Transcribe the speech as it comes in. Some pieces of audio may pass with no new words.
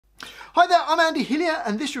Hi there, I'm Andy Hillier,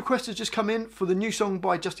 and this request has just come in for the new song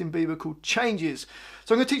by Justin Bieber called Changes.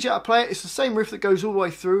 So I'm going to teach you how to play it. It's the same riff that goes all the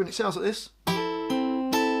way through, and it sounds like this.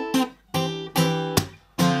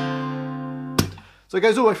 So it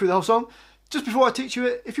goes all the way through the whole song. Just before I teach you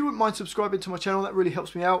it, if you wouldn't mind subscribing to my channel, that really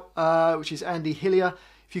helps me out, which is Andy Hillier.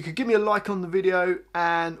 If you could give me a like on the video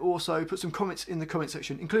and also put some comments in the comment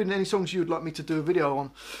section, including any songs you would like me to do a video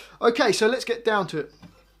on. Okay, so let's get down to it.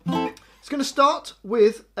 It's going to start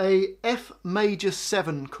with a F major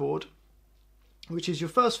 7 chord, which is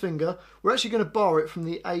your first finger. We're actually going to bar it from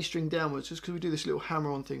the A string downwards, just because we do this little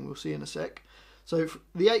hammer-on thing we'll see in a sec. So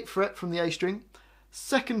the 8th fret from the A string,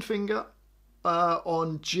 second finger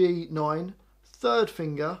on G9, third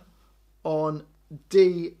finger on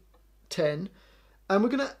D10, and we're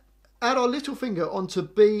going to add our little finger onto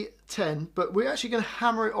B10, but we're actually going to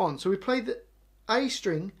hammer it on. So we play the A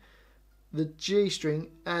string, the G string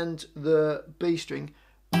and the B string,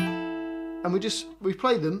 and we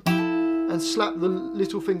play them and slap the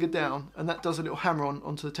little finger down, and that does a little hammer on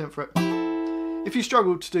onto the 10th fret. If you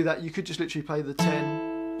struggle to do that, you could just literally play the 10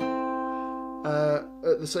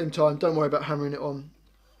 at the same time. Don't worry about hammering it on,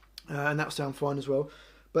 and that'll sound fine as well.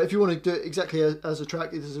 But if you want to do it exactly as a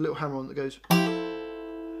track, there's a little hammer on that goes,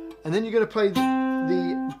 and then you're going to play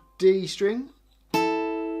the D string,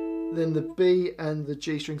 then the B and the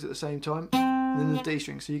G strings at the same time, and then the D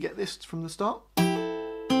string. So you get this from the start.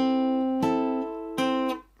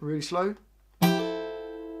 Really slow.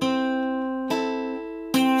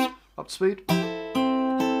 Up to speed.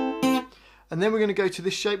 And then we're going to go to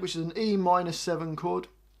this shape, which is an E minor 7 chord,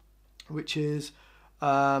 which is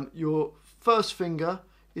your first finger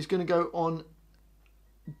is going to go on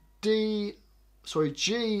G5,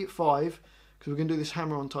 because we're going to do this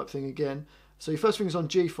hammer-on type thing again. So your first finger's on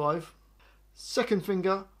G5, second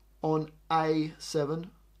finger on A7,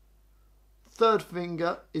 third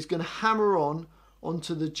finger is going to hammer on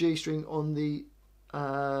onto the G string on the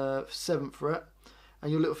 7th fret,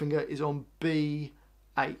 and your little finger is on B8.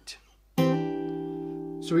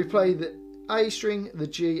 So we play the A string, the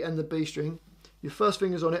G and the B string. Your first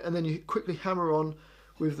finger's on it, and then you quickly hammer on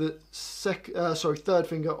with the third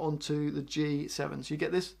finger onto the G7. So you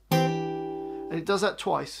get this, and it does that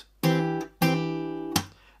twice.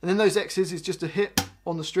 And then those X's is just a hit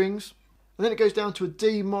on the strings. And then it goes down to a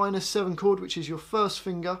D minor 7 chord, which is your first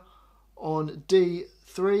finger on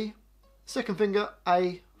D3, second finger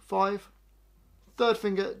A5, third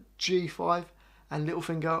finger G5, and little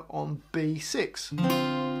finger on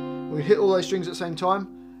B6. We hit all those strings at the same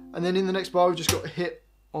time, and then in the next bar we've just got a hit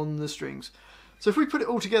on the strings. So if we put it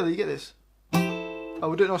all together, you get this.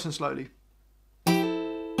 We'll do it nice and slowly.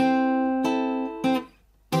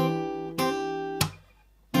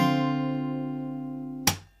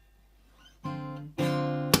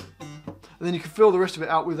 And then you can fill the rest of it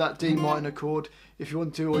out with that D minor chord if you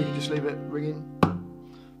want to, or you can just leave it ringing.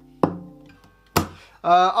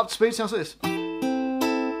 Up to speed, sounds like this.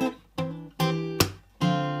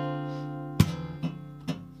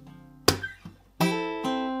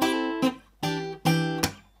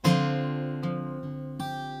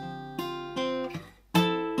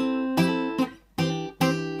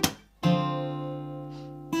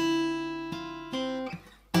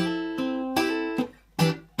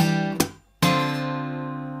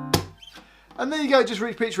 And there you go, just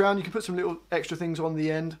repeats around. You can put some little extra things on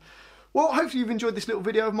the end. Well, hopefully you've enjoyed this little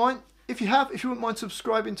video of mine. If you have, if you wouldn't mind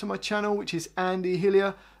subscribing to my channel, which is Andy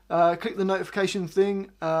Hillier, click the notification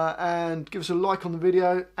thing and give us a like on the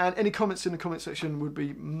video, and any comments in the comment section would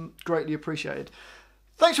be greatly appreciated.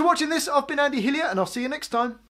 Thanks for watching this. I've been Andy Hillier, and I'll see you next time.